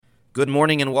Good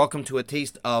morning and welcome to a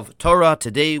taste of Torah.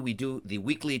 Today we do the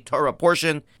weekly Torah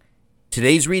portion.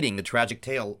 Today's reading, the tragic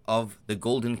tale of the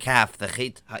golden calf, the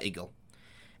Chet HaEgel.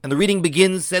 And the reading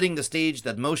begins setting the stage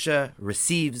that Moshe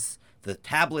receives the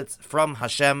tablets from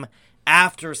Hashem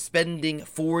after spending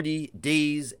 40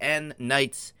 days and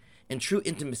nights in true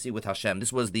intimacy with Hashem.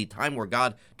 This was the time where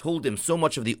God told him so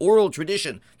much of the oral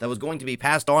tradition that was going to be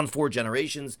passed on for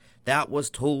generations. That was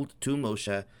told to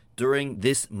Moshe during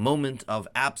this moment of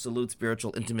absolute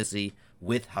spiritual intimacy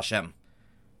with Hashem.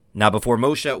 Now, before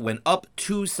Moshe went up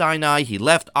to Sinai, he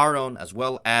left Aaron as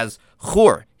well as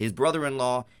Hur, his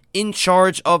brother-in-law, in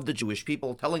charge of the Jewish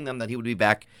people, telling them that he would be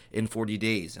back in 40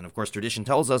 days. And of course, tradition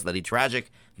tells us that a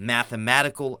tragic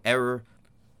mathematical error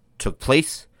took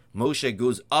place. Moshe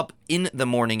goes up in the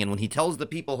morning, and when he tells the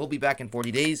people he'll be back in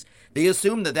 40 days, they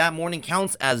assume that that morning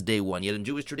counts as day one. Yet in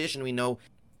Jewish tradition, we know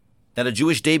that a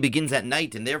Jewish day begins at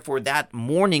night, and therefore that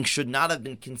morning should not have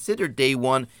been considered day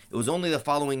one. It was only the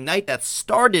following night that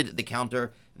started the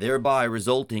counter, thereby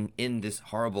resulting in this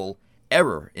horrible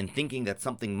error in thinking that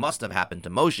something must have happened to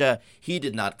Moshe. He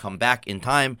did not come back in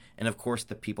time, and of course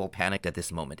the people panicked at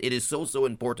this moment. It is so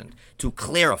important to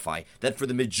clarify that for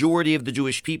the majority of the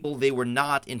Jewish people, they were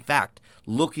not, in fact,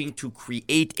 looking to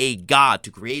create a god,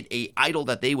 to create an idol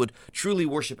that they would truly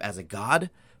worship as a god.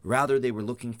 Rather, they were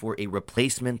looking for a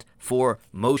replacement for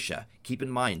Moshe. Keep in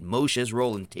mind, Moshe's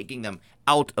role in taking them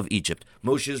out of Egypt,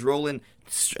 Moshe's role in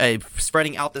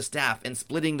spreading out the staff and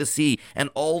splitting the sea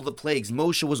and all the plagues.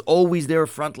 Moshe was always there,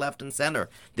 front, left, and center.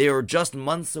 They are just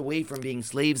months away from being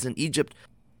slaves in Egypt.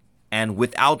 And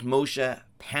without Moshe,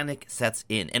 panic sets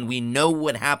in. And we know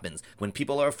what happens. When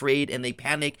people are afraid and they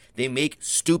panic, they make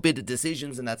stupid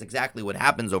decisions, and that's exactly what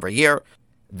happens over here.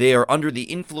 They are under the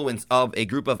influence of a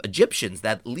group of Egyptians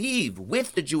that leave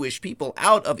with the Jewish people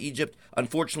out of Egypt.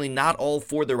 Unfortunately, not all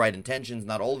for the right intentions.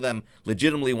 Not all of them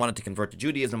legitimately wanted to convert to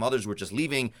Judaism. Others were just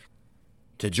leaving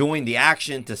to join the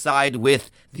action, to side with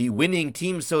the winning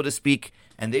team, so to speak.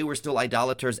 And they were still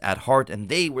idolaters at heart, and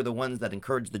they were the ones that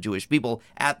encouraged the Jewish people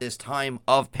at this time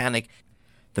of panic.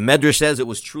 The Medrash says it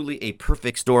was truly a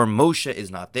perfect storm. Moshe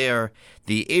is not there.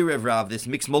 The Erev Rav, this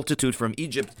mixed multitude from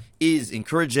Egypt, is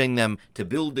encouraging them to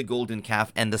build the golden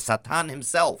calf, and the Satan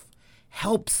himself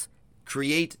helps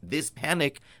create this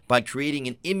panic by creating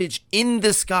an image in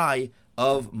the sky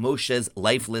of Moshe's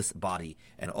lifeless body.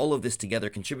 And all of this together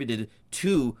contributed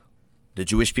to the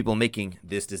Jewish people making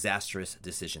this disastrous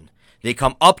decision. They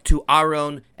come up to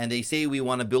Aaron and they say, we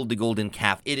want to build the golden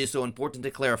calf. It is so important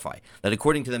to clarify that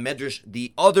according to the Medrash,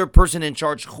 the other person in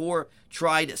charge, Hur,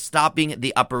 tried stopping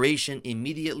the operation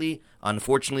immediately.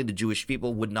 Unfortunately, the Jewish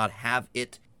people would not have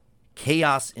it.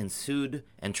 Chaos ensued,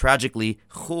 and tragically,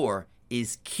 Hur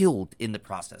is killed in the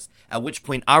process, at which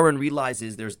point Aaron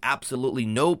realizes there's absolutely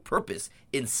no purpose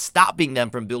in stopping them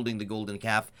from building the golden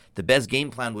calf. The best game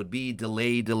plan would be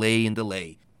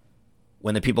delay.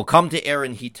 When the people come to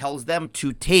Aaron, he tells them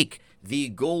to take the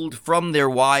gold from their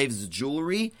wives'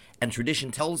 jewelry, and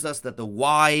tradition tells us that the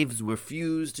wives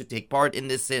refused to take part in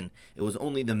this sin. It was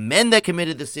only the men that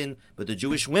committed the sin, but the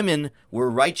Jewish women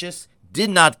were righteous, did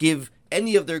not give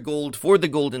any of their gold for the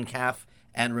golden calf,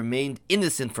 and remained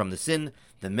innocent from the sin.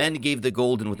 The men gave the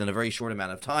gold, and within a very short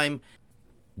amount of time,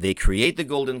 they create the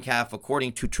golden calf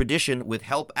according to tradition, with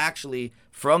help actually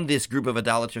from this group of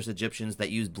idolatrous Egyptians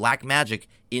that used black magic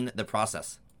in the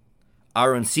process.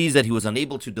 Aaron sees that he was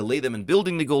unable to delay them in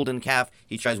building the golden calf.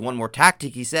 He tries one more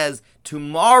tactic. He says,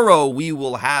 tomorrow we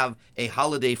will have a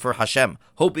holiday for Hashem,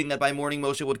 hoping that by morning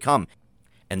Moshe would come.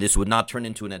 And this would not turn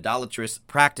into an idolatrous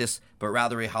practice, but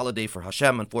rather a holiday for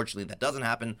Hashem. Unfortunately, that doesn't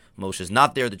happen. Moshe's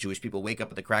not there. The Jewish people wake up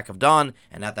at the crack of dawn,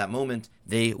 and at that moment,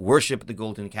 they worship the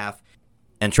golden calf.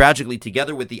 And tragically,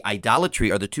 together with the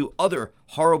idolatry are the two other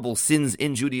horrible sins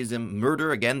in Judaism.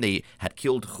 Murder, again, they had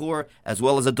killed Hur, as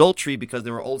well as adultery, because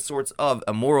there were all sorts of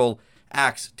immoral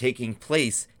acts taking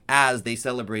place as they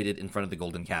celebrated in front of the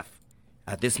golden calf.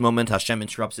 At this moment, Hashem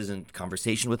interrupts his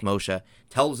conversation with Moshe,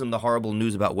 tells him the horrible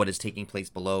news about what is taking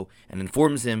place below, and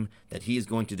informs him that he is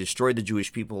going to destroy the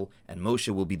Jewish people, and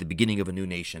Moshe will be the beginning of a new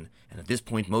nation. And at this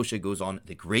point, Moshe goes on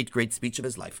the great speech of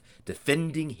his life,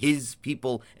 defending his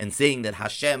people and saying that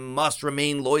Hashem must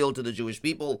remain loyal to the Jewish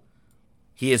people.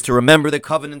 He is to remember the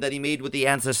covenant that he made with the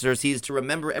ancestors. He is to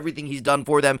remember everything he's done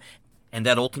for them, and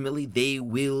that ultimately they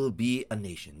will be a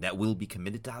nation that will be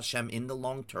committed to Hashem in the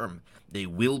long term. They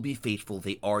will be faithful.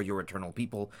 They are your eternal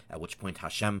people, at which point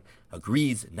Hashem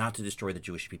agrees not to destroy the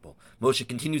Jewish people. Moshe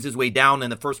continues his way down, and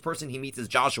the first person he meets is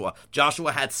Joshua.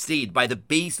 Joshua had stayed by the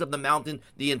base of the mountain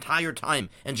the entire time,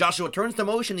 and Joshua turns to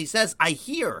Moshe and he says, I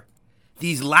hear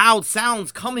these loud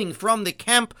sounds coming from the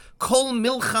camp. Kol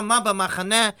milchama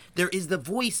b'machaneh, there is the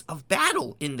voice of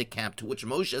battle in the camp, to which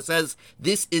Moshe says,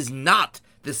 this is not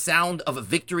the sound of a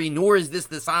victory, nor is this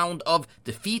the sound of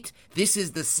defeat. This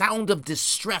is the sound of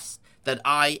distress that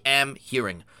I am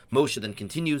hearing. Moshe then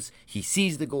continues, he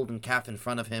sees the golden calf in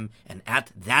front of him, and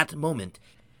at that moment,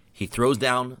 he throws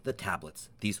down the tablets,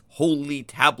 these holy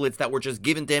tablets that were just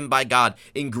given to him by God,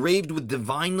 engraved with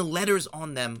divine letters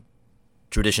on them.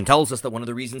 Tradition tells us that one of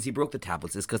the reasons he broke the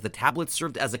tablets is because the tablets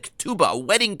served as a ketubah, a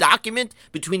wedding document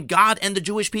between God and the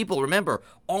Jewish people. Remember,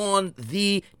 on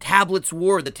the tablets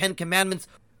were the 10 Commandments,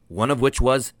 one of which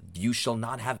was, you shall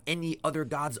not have any other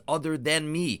gods other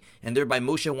than me. And thereby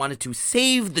Moshe wanted to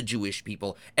save the Jewish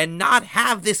people and not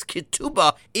have this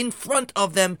ketubah in front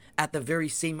of them at the very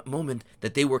same moment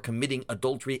that they were committing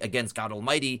adultery against God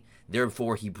Almighty.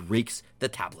 Therefore, he breaks the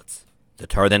tablets. The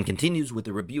Torah then continues with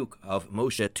the rebuke of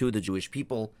Moshe to the Jewish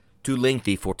people, too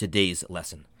lengthy for today's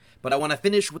lesson. But I want to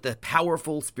finish with a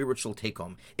powerful spiritual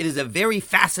take-home. It is a very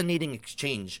fascinating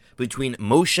exchange between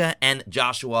Moshe and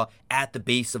Joshua at the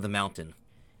base of the mountain.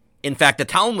 In fact, the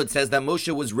Talmud says that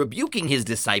Moshe was rebuking his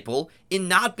disciple in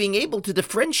not being able to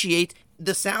differentiate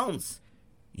the sounds.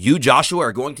 You, Joshua,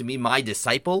 are going to be my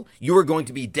disciple. You are going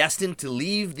to be destined to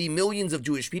leave the millions of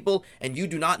Jewish people, and you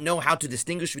do not know how to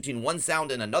distinguish between one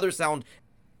sound and another sound.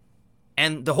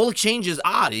 And the whole exchange is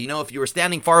odd. You know, if you were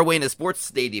standing far away in a sports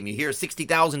stadium, you hear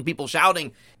 60,000 people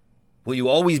shouting, will you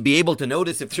always be able to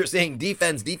notice if they're saying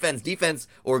defense, defense, defense,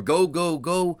 or go, go,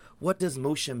 go? What does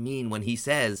Moshe mean when he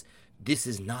says, this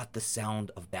is not the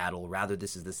sound of battle, rather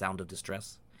this is the sound of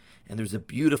distress? And there's a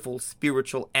beautiful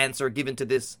spiritual answer given to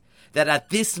this, that at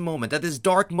this moment, at this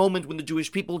dark moment when the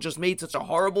Jewish people just made such a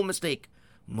horrible mistake,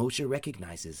 Moshe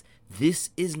recognizes this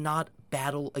is not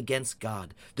battle against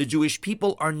God. The Jewish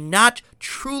people are not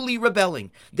truly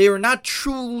rebelling. They are not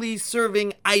truly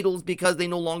serving idols because they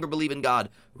no longer believe in God.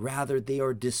 Rather, they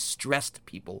are distressed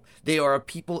people. They are a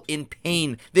people in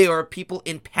pain. They are a people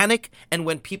in panic. And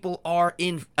when people are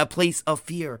in a place of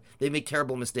fear, they make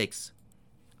terrible mistakes.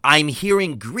 I'm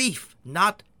hearing grief,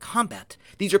 not combat.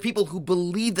 These are people who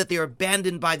believe that they are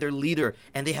abandoned by their leader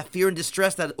and they have fear and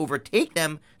distress that overtake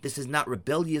them. This is not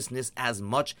rebelliousness as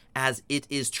much as it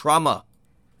is trauma.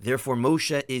 Therefore,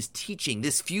 Moshe is teaching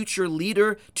this future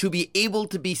leader to be able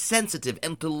to be sensitive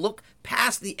and to look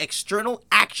past the external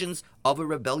actions of a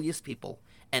rebellious people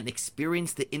and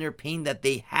experience the inner pain that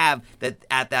they have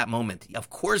at that moment. Of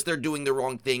course, they're doing the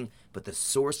wrong thing, but the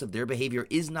source of their behavior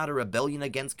is not a rebellion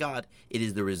against God. It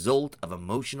is the result of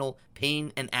emotional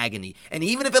pain and agony. And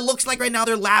even if it looks like right now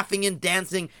they're laughing and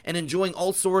dancing and enjoying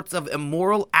all sorts of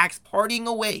immoral acts, partying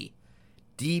away,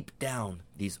 deep down,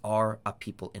 these are a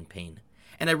people in pain.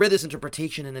 And I read this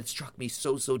interpretation and it struck me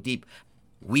so deep.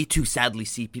 We too sadly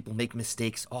see people make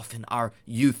mistakes, often our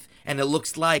youth, and it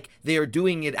looks like they are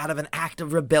doing it out of an act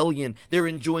of rebellion. They're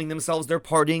enjoying themselves, they're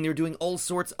partying, they're doing all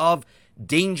sorts of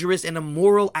dangerous and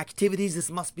immoral activities.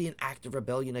 This must be an act of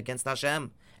rebellion against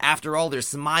Hashem. After all, they're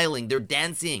smiling, they're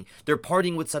dancing, they're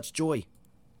partying with such joy.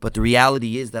 But the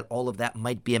reality is that all of that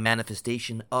might be a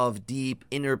manifestation of deep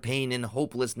inner pain and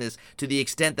hopelessness to the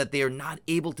extent that they are not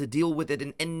able to deal with it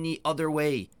in any other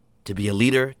way. To be a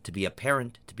leader, to be a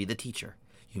parent, to be the teacher,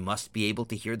 you must be able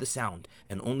to hear the sound,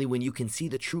 and only when you can see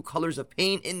the true colors of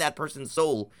pain in that person's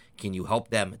soul can you help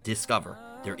them discover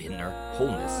their inner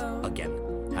wholeness again.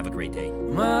 Have a great day.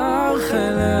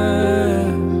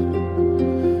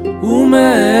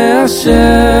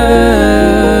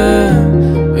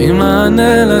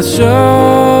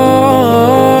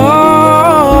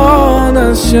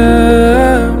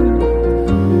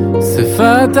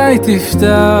 שפתי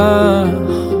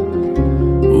תפתח